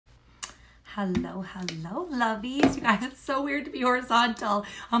Hello, hello, lovies. You guys, it's so weird to be horizontal.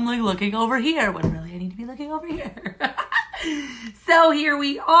 I'm like looking over here when really I need to be looking over here. So here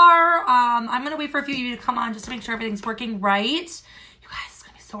we are. I'm going to wait for a few of you to come on just to make sure everything's working right. You guys, it's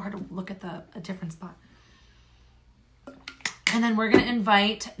going to be so hard to look at a different spot. And then we're going to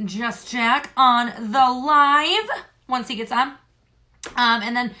invite Just Jack on the live once he gets on.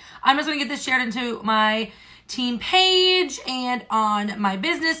 And then I'm just going to get this shared into my team page and on my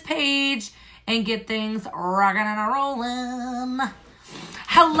business page and get things rocking and rolling.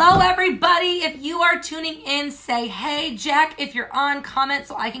 Hello, everybody. If you are tuning in, say, hey, Jack. If you're on, comment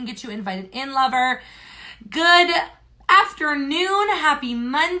so I can get you invited in, lover. Good afternoon. Happy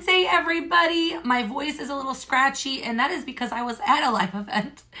Monday, everybody. My voice is a little scratchy, and that is because I was at a live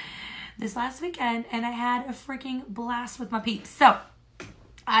event this last weekend, and I had a freaking blast with my peeps. So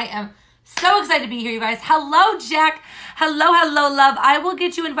I am so excited to be here, you guys. Hello, Jack. Hello, hello, love. I will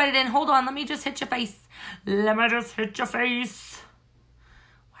get you invited in. Hold on. Let me just hit your face. Let me just hit your face.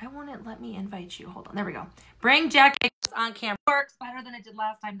 Why won't it let me invite you? Hold on. There we go. Bring Jack on camera. Works better than it did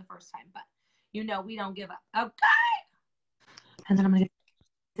last time, the first time. But you know we don't give up. Okay. And then I'm going to get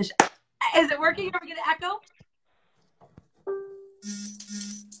this. Is it working? Are we going to echo?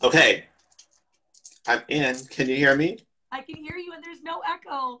 Okay. I'm in. Can you hear me? I can hear you, and there's no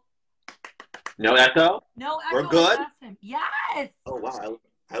echo. No echo? No echo. We're good? Yes. Oh, wow.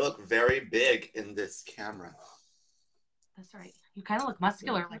 I look very big in this camera. That's right. You kind of look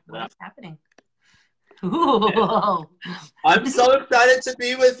muscular. Like, what's happening? Ooh. I'm so excited to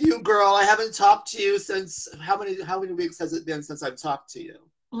be with you, girl. I haven't talked to you since, how many weeks has it been since I've talked to you?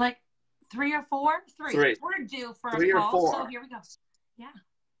 Like 3 or 4? 3. Three. We're due for Three a call. or 4. So here we go. Yeah.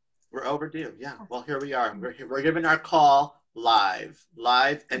 We're overdue. Yeah. Well, here we are. We're giving our call live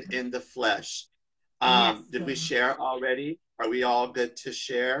and in the flesh. Yes. Did we share already? Are we all good to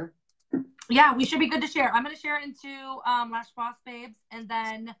share? Yeah, we should be good to share. I'm going to share it into Lash Boss Babes, and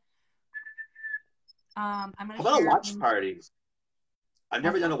then I'm going to How about share a watch party? I've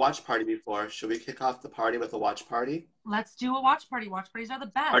never done a watch party before. Should we kick off the party with a watch party? Let's do a watch party. Watch parties are the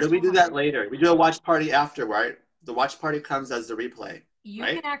best. Or do we do that later? We do a watch party after, right? The watch party comes as the replay. You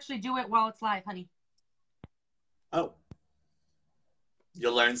right? can actually do it while it's live, honey. Oh.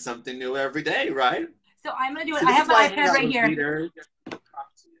 You'll learn something new every day, right? So I'm going to do it. So I have my iPad right here. Leaders.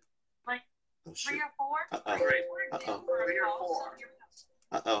 Like 3 or 4? Uh-oh. Uh-oh. 3 or 4.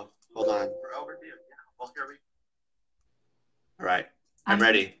 Uh-oh. Hold on. We're overdue. Yeah. Well, here we All right. I'm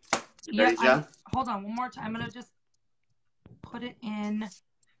ready. You ready, Jeff? Hold on one more time. I'm going to just put it in.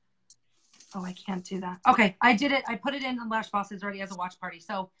 Oh, I can't do that. Okay, I did it. I put it in the Lash Bosses already as a watch party.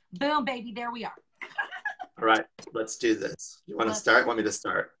 So, boom, baby, there we are. All right, let's do this. You want to start? Want me to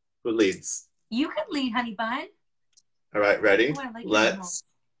start? Who leads? You can lead, honey bun. All right, ready? Oh, like let's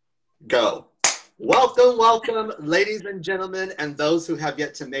go. Welcome, welcome, ladies and gentlemen, and those who have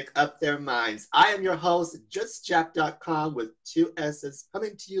yet to make up their minds. I am your host, JustJack.com with 2 S's,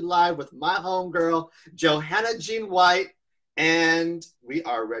 coming to you live with my homegirl, Johanna Jean White, and we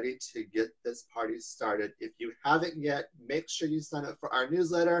are ready to get this party started. If you haven't yet, make sure you sign up for our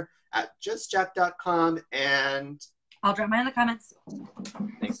newsletter at JustJack.com, and I'll drop mine in the comments.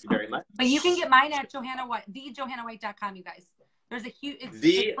 Thank you very much. But you can get mine at Johanna White, thejohannawhite.com, you guys. There's a huge,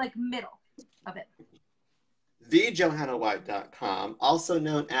 it's like middle of it. TheJohannaWhite.com, also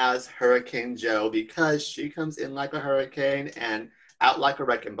known as Hurricane Joe, because she comes in like a hurricane and out like a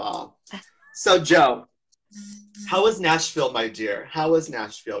wrecking ball. So, Joe, how was Nashville, my dear? How was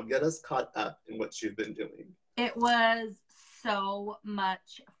Nashville? Get us caught up in what you've been doing. It was so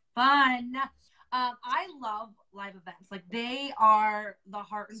much fun. I love live events. Like, they are the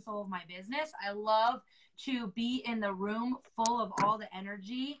heart and soul of my business. I love to be in the room full of all the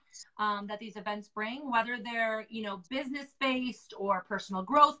energy that these events bring, whether they're, you know, business-based or personal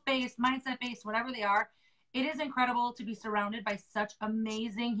growth-based, mindset-based, whatever they are. It is incredible to be surrounded by such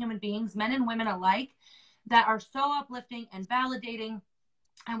amazing human beings, men and women alike, that are so uplifting and validating,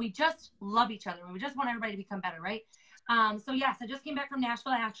 and we just love each other. We just want everybody to become better, right? So yes, I just came back from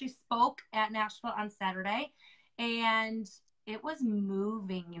Nashville. I actually spoke at Nashville on Saturday, and it was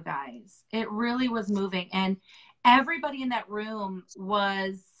moving, you guys. It really was moving, and everybody in that room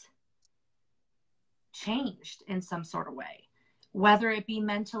was changed in some sort of way, whether it be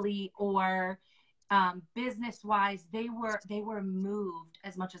mentally or business-wise. They were moved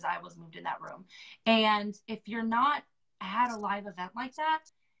as much as I was moved in that room. And if you're not at a live event like that,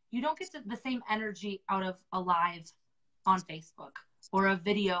 you don't get the same energy out of a live on Facebook or a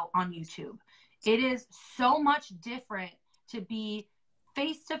video on YouTube. It is so much different to be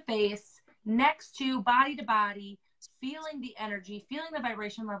face to face, next to, body to body, feeling the energy, feeling the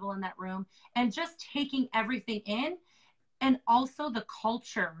vibration level in that room, and just taking everything in, and also the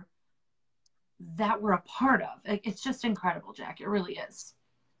culture that we're a part of. It's just incredible, Jack. It really is.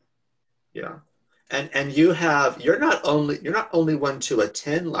 Yeah. And you're not only one to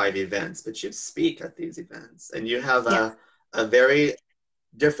attend live events, but you speak at these events, and you have Yes. a very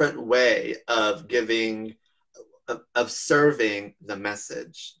different way of giving, of serving the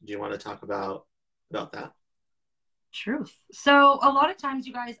message. Do you want to talk about that? Truth. So a lot of times,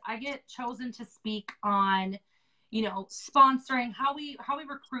 you guys, I get chosen to speak on, sponsoring, how we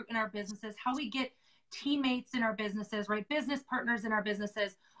recruit in our businesses, how we get teammates in our businesses, right? Business partners in our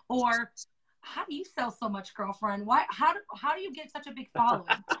businesses, or how do you sell so much, girlfriend? Why? How do you get such a big following?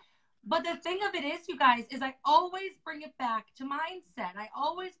 But the thing of it is, you guys, is I always bring it back to mindset. I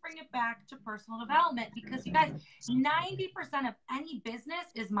always bring it back to personal development, because you guys, 90% of any business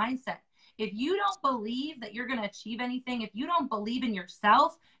is mindset. If you don't believe that you're going to achieve anything, if you don't believe in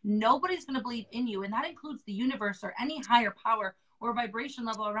yourself, nobody's going to believe in you. And that includes the universe or any higher power or vibration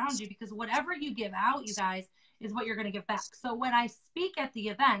level around you, because whatever you give out, you guys, is what you're going to give back. So when I speak at the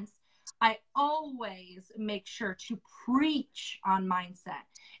events, I always make sure to preach on mindset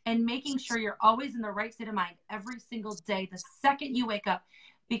and making sure you're always in the right state of mind every single day, the second you wake up,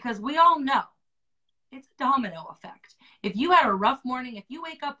 because we all know it's a domino effect. If you had a rough morning, if you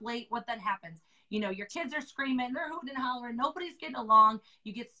wake up late, what then happens? Your kids are screaming, they're hooting and hollering, nobody's getting along.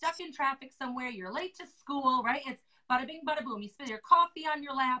 You get stuck in traffic somewhere, you're late to school, right? It's bada bing, bada boom. You spill your coffee on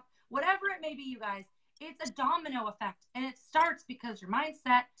your lap, whatever it may be, you guys. It's a domino effect, and it starts because your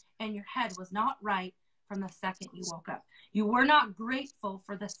mindset and your head was not right from the second you woke up. You were not grateful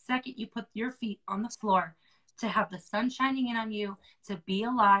for the second you put your feet on the floor, to have the sun shining in on you, to be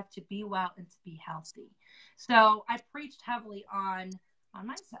alive, to be well, and to be healthy. So I preached heavily on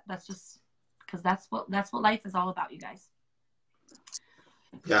mindset. That's just because that's what life is all about, you guys.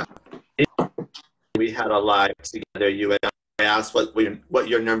 Yeah. We had a live together, you and I asked what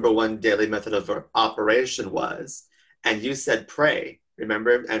your number one daily method of operation was, and you said pray.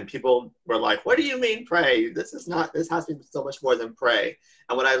 Remember? And people were like, "What do you mean pray? This has to be so much more than pray."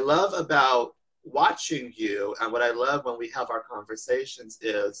 And what I love about watching you, and what I love when we have our conversations,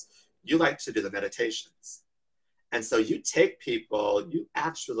 is you like to do the meditations. And so you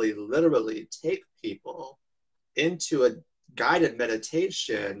actually literally take people into a guided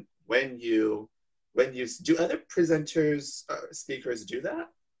meditation when you do. Other presenters, speakers do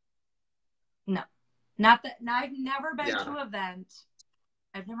that? No, not that. I've never been Yeah. to an event.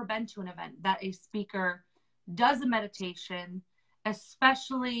 I've never been to an event that a speaker does a meditation,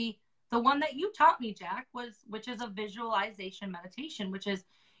 especially the one that you taught me, Jack, which is a visualization meditation, which is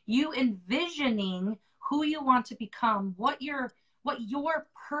you envisioning who you want to become, what your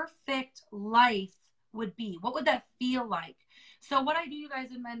perfect life would be. What would that feel like? So what I do, you guys,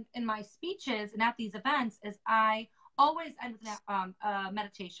 in my speeches and at these events, is I always end with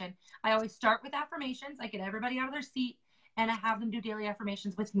meditation. I always start with affirmations. I get everybody out of their seat, and I have them do daily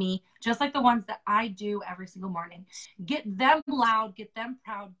affirmations with me, just like the ones that I do every single morning. Get them loud, get them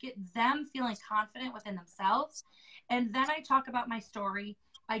proud, get them feeling confident within themselves. And then I talk about my story.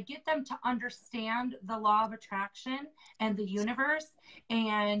 I get them to understand the law of attraction and the universe.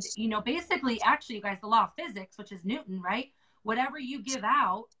 And, basically, actually, you guys, the law of physics, which is Newton, right? Whatever you give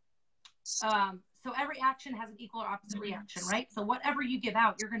out, so every action has an equal or opposite reaction, right? So whatever you give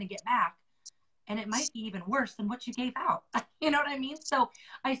out, you're going to get back. And it might be even worse than what you gave out. You know what I mean? So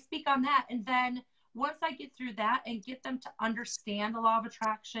I speak on that. And then once I get through that and get them to understand the law of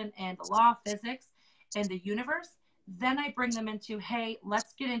attraction and the law of physics and the universe, then I bring them into, hey,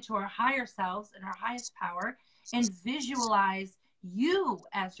 let's get into our higher selves and our highest power and visualize you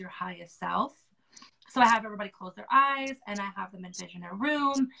as your highest self. So I have everybody close their eyes, and I have them envision a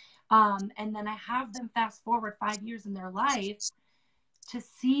room. And then I have them fast forward 5 years in their life to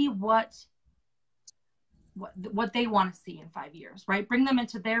see what they want to see in 5 years, right? Bring them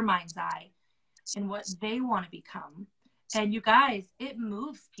into their mind's eye and what they want to become. And you guys, it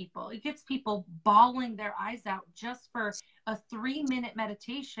moves people. It gets people bawling their eyes out just for a 3-minute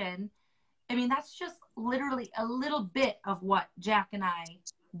meditation. I mean, that's just literally a little bit of what Jack and I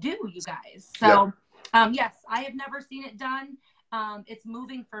do, you guys. So, yes, I have never seen it done. It's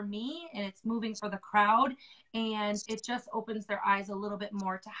moving for me, and it's moving for the crowd. And it just opens their eyes a little bit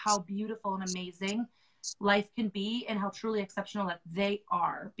more to how beautiful and amazing life can be, and how truly exceptional that they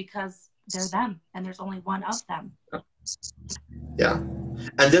are, because they're them, and there's only one of them. Yeah.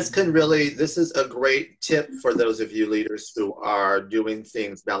 And this is a great tip for those of you leaders who are doing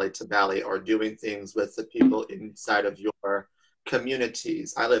things belly to belly, or doing things with the people inside of your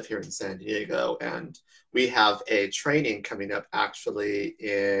communities. I live here in San Diego, and we have a training coming up actually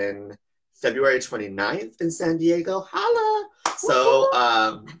in February 29th in San Diego. Holla!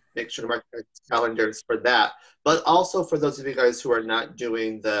 So make sure to mark your calendars for that. But also for those of you guys who are not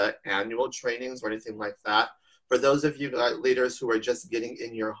doing the annual trainings or anything like that, for those of you leaders who are just getting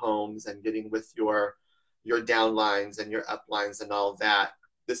in your homes and getting with your downlines and your uplines and all that,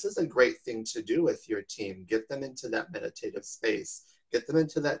 this is a great thing to do with your team. Get them into that meditative space. Get them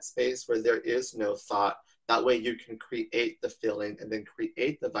into that space where there is no thought. That way you can create the feeling and then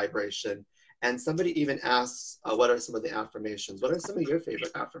create the vibration. And somebody even asks, what are some of the affirmations? What are some of your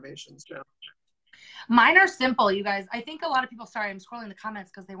favorite affirmations, Joe? Mine are simple, you guys. I think a lot of people, sorry, I'm scrolling the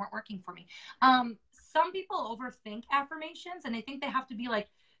comments because they weren't working for me. Some people overthink affirmations and they think they have to be like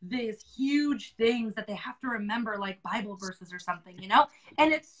these huge things that they have to remember, like Bible verses or something, you know?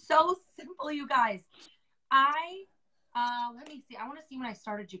 And it's so simple, you guys. Let me see. I want to see when I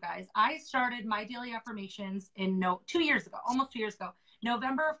started, you guys. I started my daily affirmations in 2 years ago, almost 2 years ago,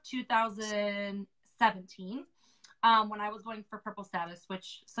 November of 2017, when I was going for purple status,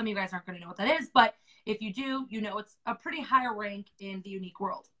 which some of you guys aren't going to know what that is, but if you do, you know it's a pretty high rank in the unique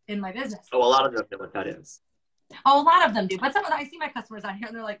world in my business. Oh, a lot of them know what that is. Oh, a lot of them do, but some of them, I see my customers out here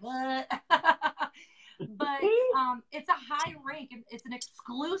and they're like, what? But it's a high rank. It's an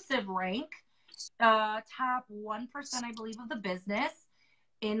exclusive rank, top 1%, I believe, of the business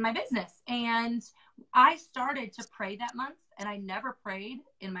in my business. And I started to pray that month, and I never prayed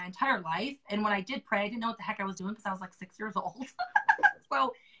in my entire life. And when I did pray, I didn't know what the heck I was doing because I was like 6 years old.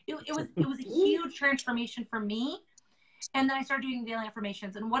 So it was a huge transformation for me. And then I started doing daily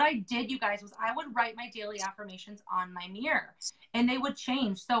affirmations. And what I did, you guys, was I would write my daily affirmations on my mirror and they would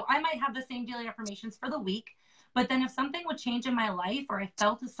change. So I might have the same daily affirmations for the week, but then if something would change in my life or I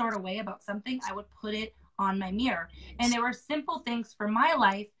felt a sort of way about something, I would put it on my mirror. And there were simple things for my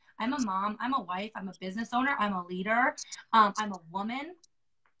life. I'm a mom, I'm a wife, I'm a business owner, I'm a leader, I'm a woman.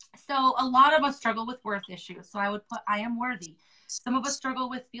 So a lot of us struggle with worth issues. So I would put, I am worthy. Some of us struggle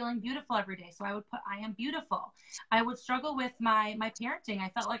with feeling beautiful every day. So I would put, I am beautiful. I would struggle with my parenting. I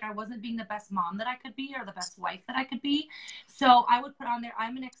felt like I wasn't being the best mom that I could be or the best wife that I could be. So I would put on there,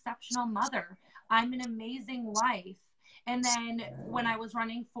 I'm an exceptional mother. I'm an amazing wife. And then when I was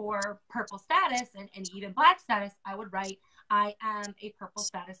running for purple status and even black status, I would write, I am a purple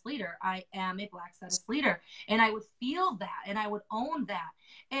status leader. I am a black status leader. And I would feel that and I would own that.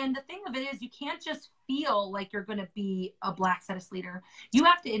 And the thing of it is, you can't just feel like you're going to be a black status leader. You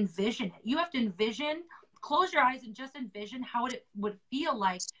have to envision it. You have to envision, close your eyes and just envision how it would feel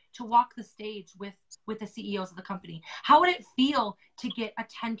like to walk the stage with the CEOs of the company. How would it feel to get a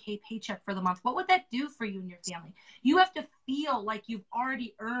 10K paycheck for the month? What would that do for you and your family? You have to feel like you've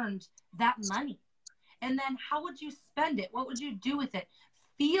already earned that money. And then how would you spend it? What would you do with it?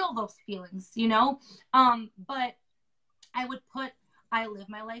 Feel those feelings, you know? But I would put, I live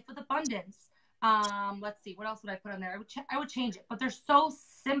my life with abundance. Let's see, what else would I put on there? I would change it, but they're so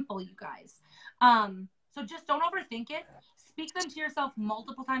simple, you guys. So just don't overthink it. Speak them to yourself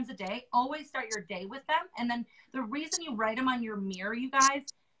multiple times a day. Always start your day with them. And then the reason you write them on your mirror, you guys,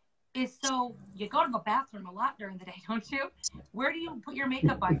 is so you go to the bathroom a lot during the day, don't you? Where do you put your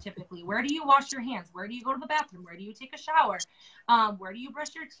makeup on typically? Where do you wash your hands? Where do you go to the bathroom? Where do you take a shower? Where do you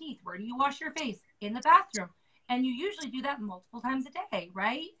brush your teeth? Where do you wash your face? In the bathroom. And you usually do that multiple times a day,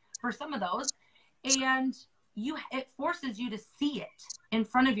 right? For some of those. And it forces you to see it in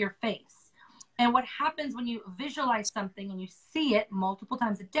front of your face. And what happens when you visualize something and you see it multiple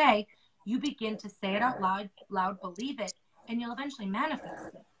times a day, you begin to say it out loud, believe it, and you'll eventually manifest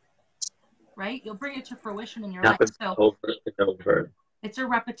it. Right? You'll bring it to fruition in your life. So over and over. It's a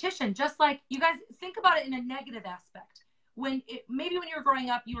repetition. Just like, you guys think about it in a negative aspect. Maybe when you were growing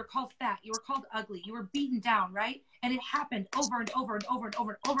up, you were called fat, you were called ugly, you were beaten down, right? And it happened over and over and over and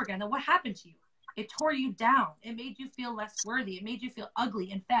over and over again. Then what happened to you? It tore you down. It made you feel less worthy. It made you feel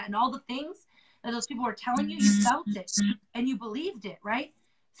ugly and fat. And all the things that those people were telling you, you felt it and you believed it, right?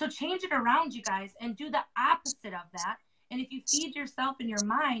 So change it around, you guys, and do the opposite of that. And if you feed yourself in your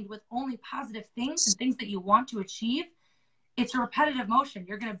mind with only positive things and things that you want to achieve, it's a repetitive motion.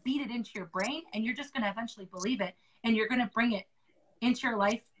 You're going to beat it into your brain and you're just going to eventually believe it. And you're going to bring it into your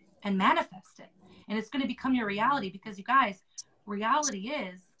life and manifest it. And it's going to become your reality because, you guys, reality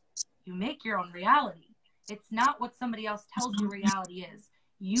is you make your own reality. It's not what somebody else tells you reality is.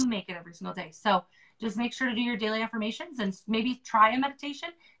 You make it every single day. So just make sure to do your daily affirmations and maybe try a meditation.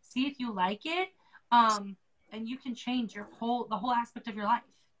 See if you like it. And you can change the whole aspect of your life.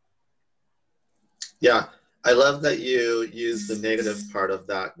 Yeah. I love that you use the negative part of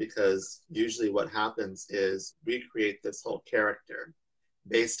that, because usually what happens is we create this whole character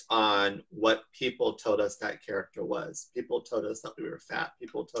based on what people told us that character was. People told us that we were fat.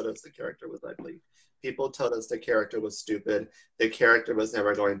 People told us the character was ugly. People told us the character was stupid. The character was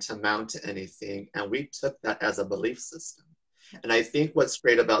never going to amount to anything. And we took that as a belief system. And I think what's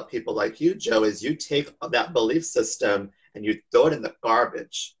great about people like you, Joe, is you take that belief system and you throw it in the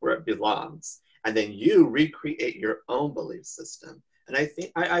garbage where it belongs. And then you recreate your own belief system. And I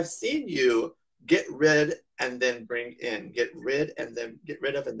think I've seen you get rid and then bring in, get rid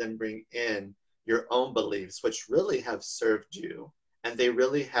of and then bring in your own beliefs, which really have served you. And they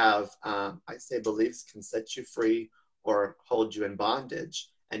really have, I say beliefs can set you free or hold you in bondage.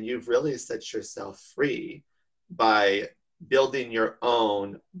 And you've really set yourself free by building your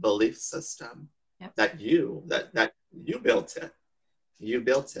own belief system. Yep. that you built it. You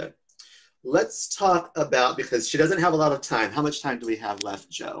built it. Let's talk about, because she doesn't have a lot of time. How much time do we have left,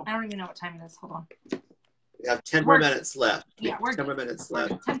 Joe? I don't even know what time it is. Hold on. We have 10 more minutes left. Yeah, we're 10 more minutes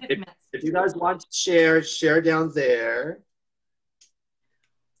left. 10, 15 minutes. If you guys want to share down there.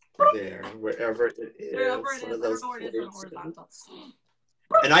 There, wherever it is. Wherever it one is, of those wherever it is on horizontal.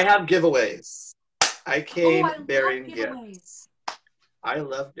 And I have giveaways. I came I bearing love gifts. giveaways. I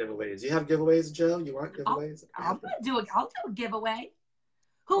love giveaways. You have giveaways, Joe? You want giveaways? I'll do a giveaway.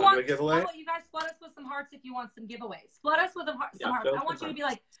 Who Want wants to do a giveaway? How about you guys flood us with some hearts if you want some giveaways? Flood us with some hearts. I want you to be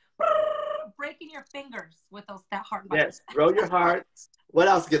like breaking your fingers with that heart button. Yes, throw your hearts. What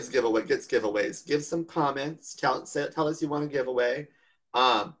else gets giveaways? Give some comments. Tell us you want a giveaway.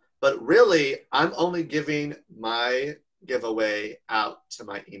 But really, I'm only giving my giveaway out to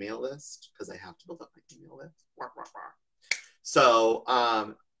my email list, because I have to build up my email list. So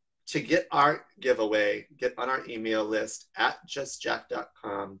to get our giveaway, get on our email list at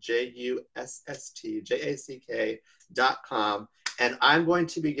justjack.com, JUSSTJACK.com. And I'm going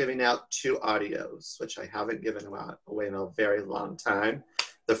to be giving out 2 audios, which I haven't given away in a very long time.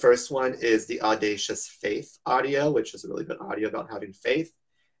 The first one is the Audacious Faith audio, which is a really good audio about having faith.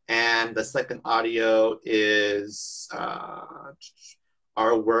 And the second audio is how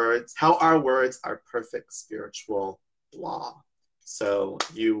our words are perfect spiritual law. So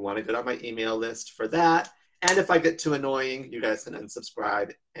you want to get on my email list for that. And if I get too annoying, you guys can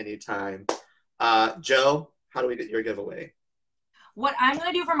unsubscribe anytime. Joe, how do we get your giveaway? What I'm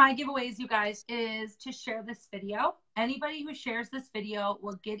going to do for my giveaways, you guys, is to share this video. Anybody who shares this video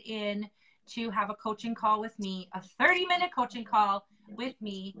will get in to have a coaching call with me, a 30-minute coaching call with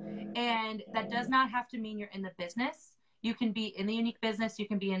me. And that does not have to mean you're in the business. You can be in the unique business. You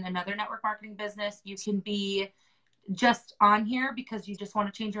can be in another network marketing business. You can be just on here because you just want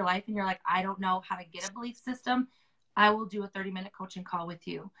to change your life and you're like, I don't know how to get a belief system. I will do a 30-minute coaching call with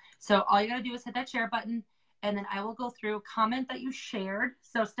you. So all you got to do is hit that share button, and then I will go through, comment that you shared.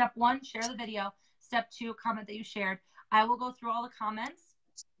 So step 1, share the video. Step 2, comment that you shared. I will go through all the comments,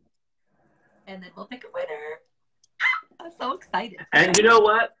 and then we'll pick a winner. I'm so excited. And you know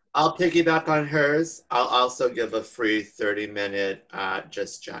what? I'll piggyback on hers. I'll also give a free 30-minute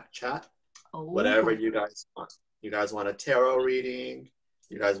Just Jack chat. Oh. Whatever you guys want. You guys want a tarot reading?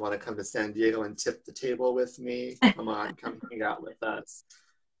 You guys want to come to San Diego and tip the table with me? Come on, come hang out with us.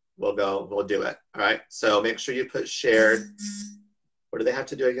 We'll do it. All right. So make sure you put shared. What do they have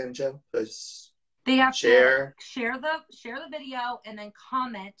to do again, Joe? They have to share the video and then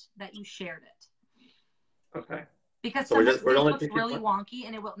comment that you shared it. Okay. Because so we're only looks really wonky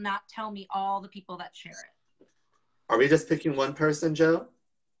and it will not tell me all the people that share it. Are we just picking one person, Joe?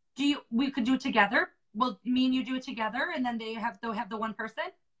 We could do it together. Well, me and you do it together, and then they'll have the one person.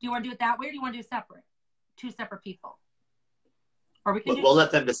 Do you want to do it that way, or do you want to do separate? 2 separate people. Or we can we'll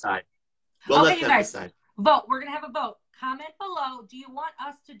let them decide. Okay, you guys, vote. We're gonna have a vote. Comment below. Do you want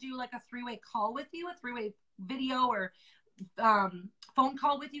us to do like a 3-way call with you, a 3-way video or phone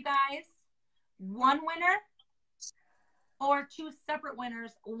call with you guys? 1 winner or 2 separate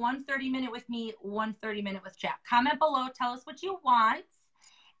winners? 1 30-minute with me, 1 30-minute with Jack. Comment below. Tell us what you want,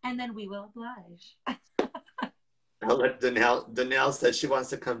 and then we will oblige. I'll let Danielle said she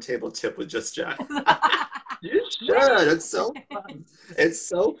wants to come table tip with Just Jack. You should. It's so fun. It's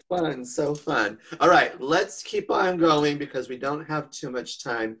so fun. So fun. All right. Let's keep on going because we don't have too much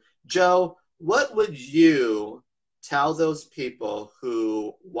time. Joe, what would you tell those people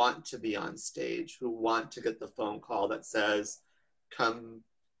who want to be on stage, who want to get the phone call that says, come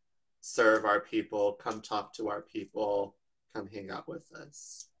serve our people, come talk to our people, come hang out with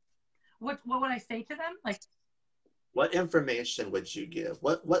us? What would I say to them? Like, what information would you give?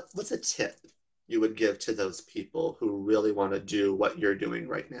 What's a tip you would give to those people who really want to do what you're doing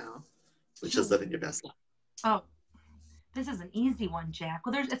right now, which is living your best life? Oh, this is an easy one, Jack.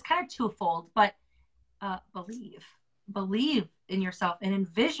 Well, it's kind of twofold, but believe in yourself and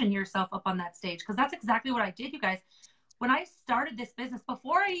envision yourself up on that stage. Because that's exactly what I did, you guys. When I started this business,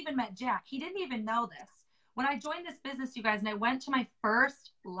 before I even met Jack, he didn't even know this. When I joined this business, you guys, and I went to my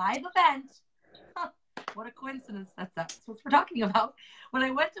first live event, what a coincidence that's what we're talking about. When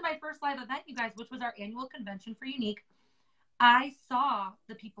I went to my first live event, you guys, which was our annual convention for Unique, I saw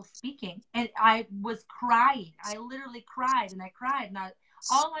the people speaking and I was crying. I literally cried and I cried. And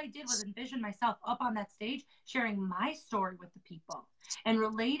all I did was envision myself up on that stage, sharing my story with the people and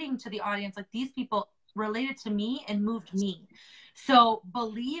relating to the audience. Like, these people related to me and moved me. So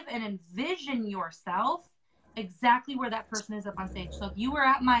believe and envision yourself exactly where that person is up on stage. So if you were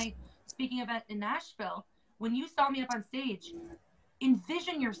at my speaking event in Nashville, when you saw me up on stage,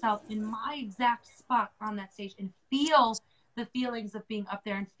 envision yourself in my exact spot on that stage and feel the feelings of being up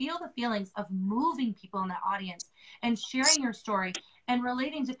there and feel the feelings of moving people in that audience and sharing your story and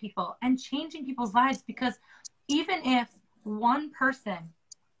relating to people and changing people's lives. Because even if one person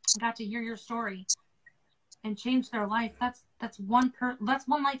got to hear your story and change their life, that's one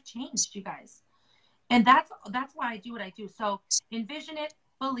life changed, you guys. And that's why I do what I do. So envision it,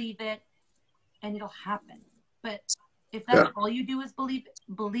 believe it, and it'll happen. But if that's all you do is believe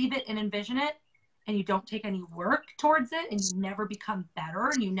it and envision it, and you don't take any work towards it, and you never become better,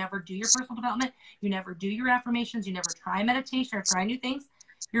 and you never do your personal development, you never do your affirmations, you never try meditation or try new things,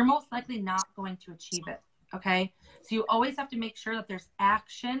 you're most likely not going to achieve it. Okay? So you always have to make sure that there's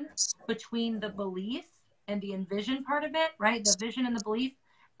action between the belief and the envision part of it, right? The vision and the belief,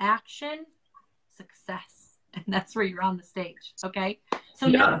 action, success. And that's where you're on the stage. Okay? So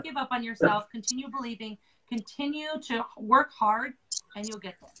never give up on yourself. Continue believing. Continue to work hard, and you'll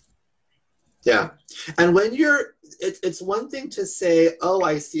get there. Yeah. And when it's one thing to say, oh,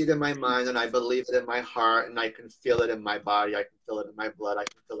 I see it in my mind and I believe it in my heart and I can feel it in my body, I can feel it in my blood, I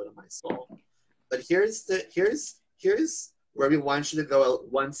can feel it in my soul. But here's where we want you to go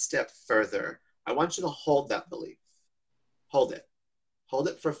one step further. I want you to hold that belief. Hold it. Hold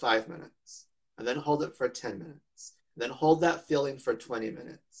it for 5 minutes, and then hold it for 10 minutes. Then hold that feeling for 20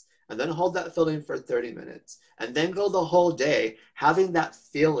 minutes, and then hold that feeling for 30 minutes, and then go the whole day having that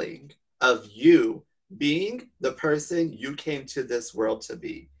feeling of you being the person you came to this world to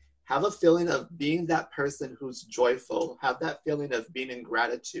be. Have a feeling of being that person who's joyful. Have that feeling of being in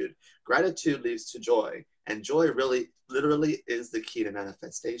gratitude. Gratitude leads to joy, and joy really, literally is the key to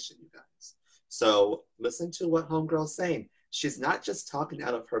manifestation, you guys. So listen to what Homegirl's saying. She's not just talking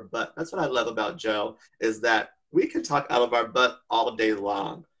out of her butt. That's what I love about Jo, is that we can talk out of our butt all day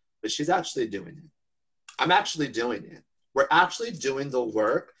long, but she's actually doing it. I'm actually doing it. We're actually doing the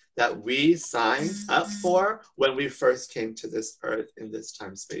work that we signed up for when we first came to this earth in this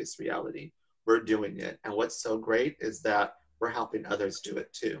time, space, reality. We're doing it. And what's so great is that we're helping others do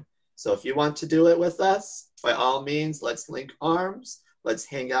it too. So if you want to do it with us, by all means, let's link arms. Let's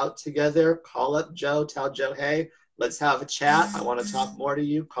hang out together. Call up Jo. Tell Jo, hey, let's have a chat. I want to talk more to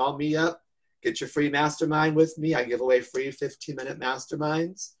you. Call me up. Get your free mastermind with me. I give away free 15-minute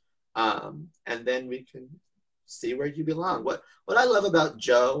masterminds. And then we can see where you belong. What I love about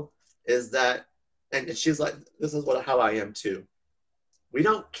Jo is that, and she's like, this is how I am too. We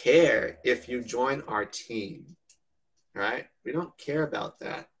don't care if you join our team, right? We don't care about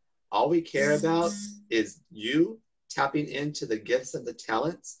that. All we care about is you tapping into the gifts and the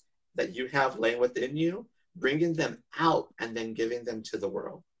talents that you have laying within you, bringing them out, and then giving them to the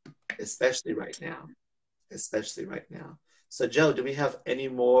world, especially right now. Especially right now. So, Jo, do we have any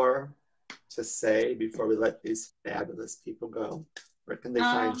more to say before we let these fabulous people go? Where can they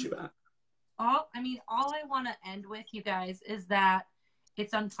find you at? All I want to end with, you guys, is that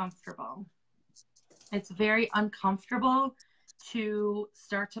it's uncomfortable. It's very uncomfortable to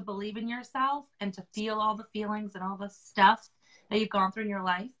start to believe in yourself and to feel all the feelings and all the stuff that you've gone through in your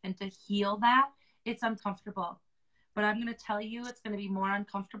life, and to heal that. It's uncomfortable. But I'm going to tell you, it's going to be more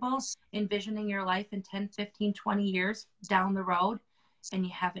uncomfortable envisioning your life in 10, 15, 20 years down the road, and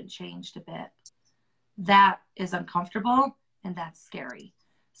you haven't changed a bit. That is uncomfortable, and that's scary.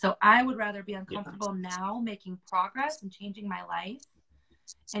 So I would rather be uncomfortable now, making progress and changing my life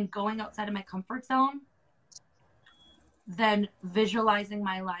and going outside of my comfort zone, than visualizing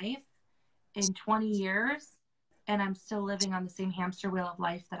my life in 20 years and I'm still living on the same hamster wheel of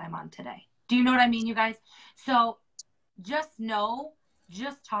life that I'm on today. Do you know what I mean, you guys? So just know,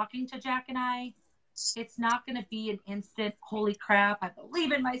 just talking to Jack and I, it's not going to be an instant, holy crap, I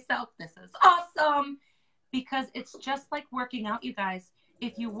believe in myself, this is awesome. Because it's just like working out, you guys.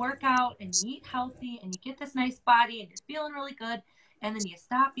 If you work out and you eat healthy and you get this nice body and you're feeling really good, and then you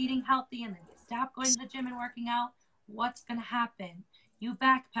stop eating healthy, and then you stop going to the gym and working out, what's going to happen? You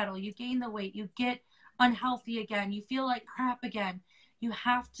backpedal, you gain the weight, you get unhealthy again, you feel like crap again. You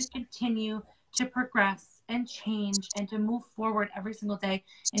have to continue to progress and change and to move forward every single day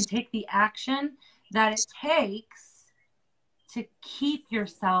and take the action that it takes to keep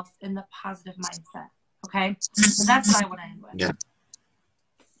yourself in the positive mindset. Okay? So that's what I want to end with. Yeah.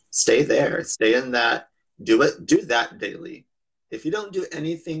 Stay there. Stay in that. Do it. Do that daily. If you don't do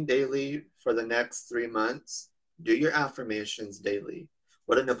anything daily for the next 3 months, do your affirmations daily.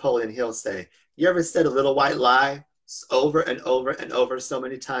 What did Napoleon Hill say? You ever said a little white lie over and over and over so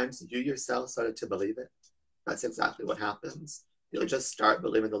many times, you yourself started to believe it? That's exactly what happens. You'll just start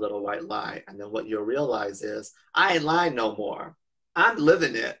believing the little white lie. And then what you'll realize is, I ain't lying no more. I'm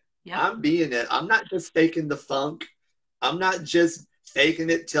living it. Yep. I'm being it. I'm not just faking the funk. I'm not just faking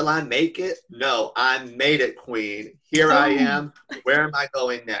it till I make it. No, I made it, queen. Here I am. Where am I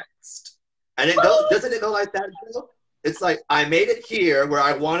going next? And it goes, doesn't it go like that, Jill? It's like, I made it here where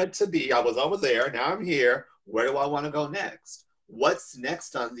I wanted to be. I was over there. Now I'm here. Where do I want to go next? What's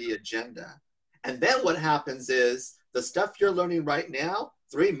next on the agenda? And then what happens is the stuff you're learning right now,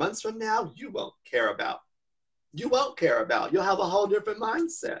 3 months from now, you won't care about. You won't care about. You'll have a whole different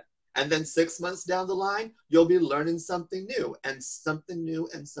mindset. And then 6 months down the line, you'll be learning something new and something new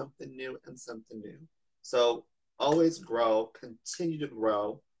and something new and something new. So always grow, continue to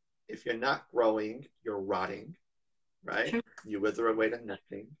grow. If you're not growing, you're rotting, right? True. You wither away to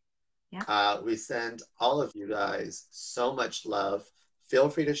nothing. Yeah. We send all of you guys so much love. Feel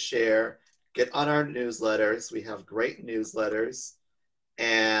free to share. Get on our newsletters. We have great newsletters.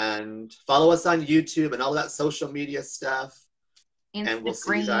 And follow us on YouTube and all that social media stuff. Instagram. And we'll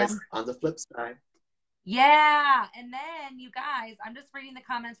see you guys on the flip side. Yeah. And then, you guys, I'm just reading the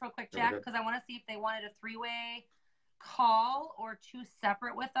comments real quick, Jack, because I want to see if they wanted a 3-way call or 2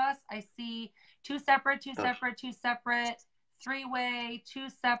 separate with us. I see 2 separate, 2 separate, 2 separate, 3-way, 2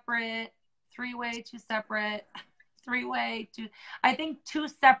 separate, 3-way, 2 separate, 3-way, 2. I think 2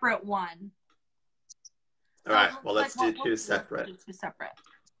 separate one. All right. Well, let's do 2 separate. Let's do 2 separate.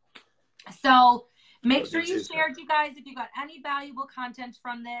 So make sure you shared, you guys, if you got any valuable content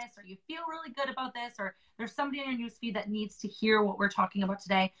from this, or you feel really good about this, or there's somebody on your newsfeed that needs to hear what we're talking about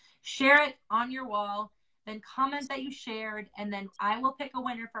today, share it on your wall, then comment that you shared, and then I will pick a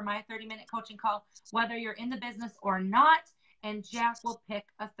winner for my 30-minute coaching call, whether you're in the business or not, and Jack will pick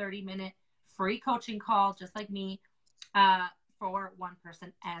a 30-minute free coaching call, just like me, for one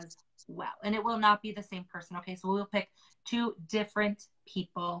person as well. And it will not be the same person, okay? So we'll pick 2 different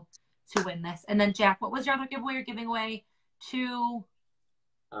people to win this. And then, Jack, what was your other giveaway? You're giving away 2...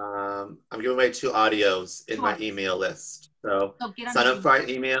 I'm giving away 2 audios in my email list. So sign up for our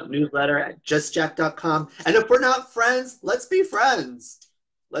email newsletter at justjack.com. And if we're not friends, let's be friends.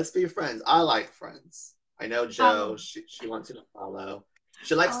 Let's be friends. I like friends. I know Jo, she wants you to follow.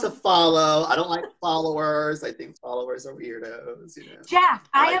 She likes to follow. I don't like followers. I think followers are weirdos, you know. Jack,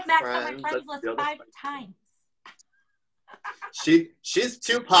 I have maxed out my friends list 5 times. She's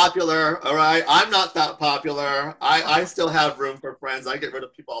too popular, all right? I'm not that popular. I still have room for friends. I get rid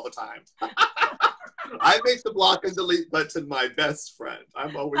of people all the time. I make the block and delete button my best friend.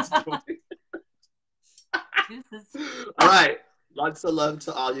 I'm always doing it. All right. Lots of love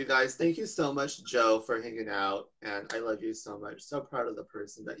to all you guys. Thank you so much, Jo, for hanging out. And I love you so much. So proud of the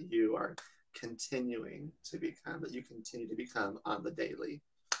person that you are continuing to become, that you continue to become on the daily.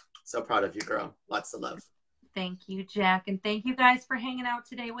 So proud of you, girl. Lots of love. Thank you, Jack. And thank you guys for hanging out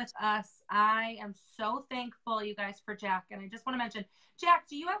today with us. I am so thankful, you guys, for Jack. And I just want to mention, Jack,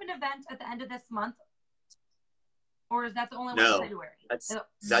 do you have an event at the end of this month? Or is that the only one in February?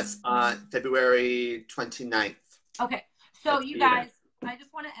 That's on February 29th. Okay. So you guys, I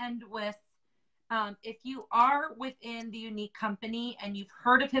just want to end with, if you are within the Unique Company and you've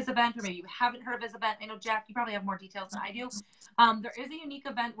heard of his event, or maybe you haven't heard of his event, I know, Jack, you probably have more details than I do. There is a unique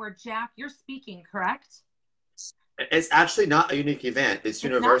event where, Jack, you're speaking, correct? It's actually not a unique event. It's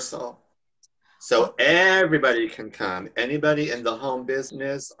universal. So everybody can come. Anybody in the home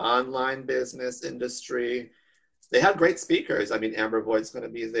business, online business industry. They have great speakers. I mean, Amber Voigt's going to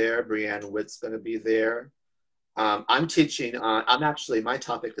be there. Brianne Witt's going to be there. I'm teaching on, my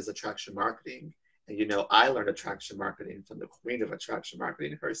topic is attraction marketing. And you know, I learned attraction marketing from the queen of attraction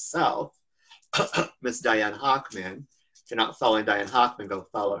marketing herself, Miss Diane Hockman. If you're not following Diane Hockman, go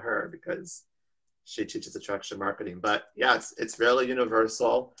follow her because she teaches attraction marketing. But yeah, it's really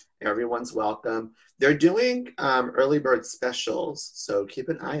universal. Everyone's welcome. They're doing early bird specials, so keep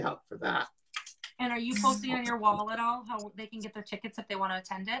an eye out for that. And are you posting on your wall at all how they can get their tickets if they want to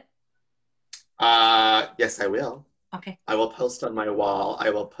attend it? Yes, I will. Okay. I will post on my wall. I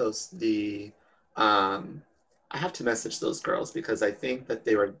will post the, I have to message those girls because I think that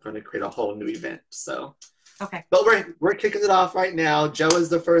they were going to create a whole new event. So, Okay. but we're kicking it off right now. Joe is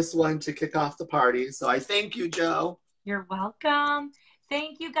the first one to kick off the party. So I thank you, Joe. You're welcome.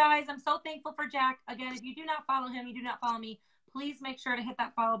 Thank you, guys. I'm so thankful for Jack. Again, if you do not follow him, you do not follow me, please make sure to hit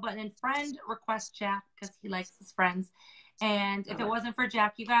that follow button and friend request Jack because he likes his friends. And if it wasn't for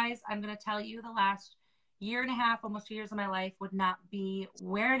Jack, you guys, I'm going to tell you the last year and a half, almost 2 years of my life would not be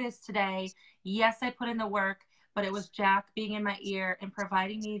where it is today. Yes, I put in the work, but it was Jack being in my ear and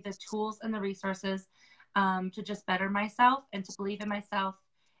providing me the tools and the resources to just better myself and to believe in myself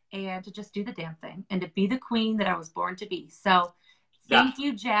and to just do the damn thing and to be the queen that I was born to be. So thank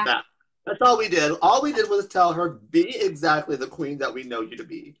you, Jack. That's all we did. All we did was tell her, be exactly the queen that we know you to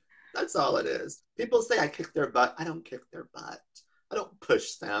be. That's all it is. People say I kick their butt. I don't kick their butt. I don't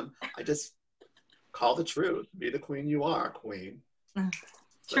push them. I just call the truth. Be the queen you are, queen.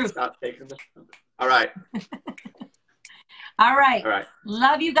 Truth. Stop taking the... All right. All right. All right.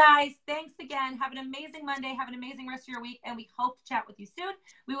 Love you guys. Thanks again. Have an amazing Monday. Have an amazing rest of your week. And we hope to chat with you soon.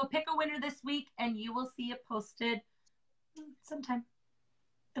 We will pick a winner this week and you will see it posted sometime.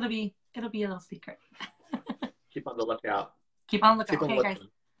 It'll be a little secret. Keep on the lookout. Keep on the lookout. Okay, guys.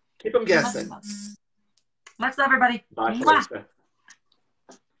 Keep them guessing. Much love, everybody. Bye, Felicia.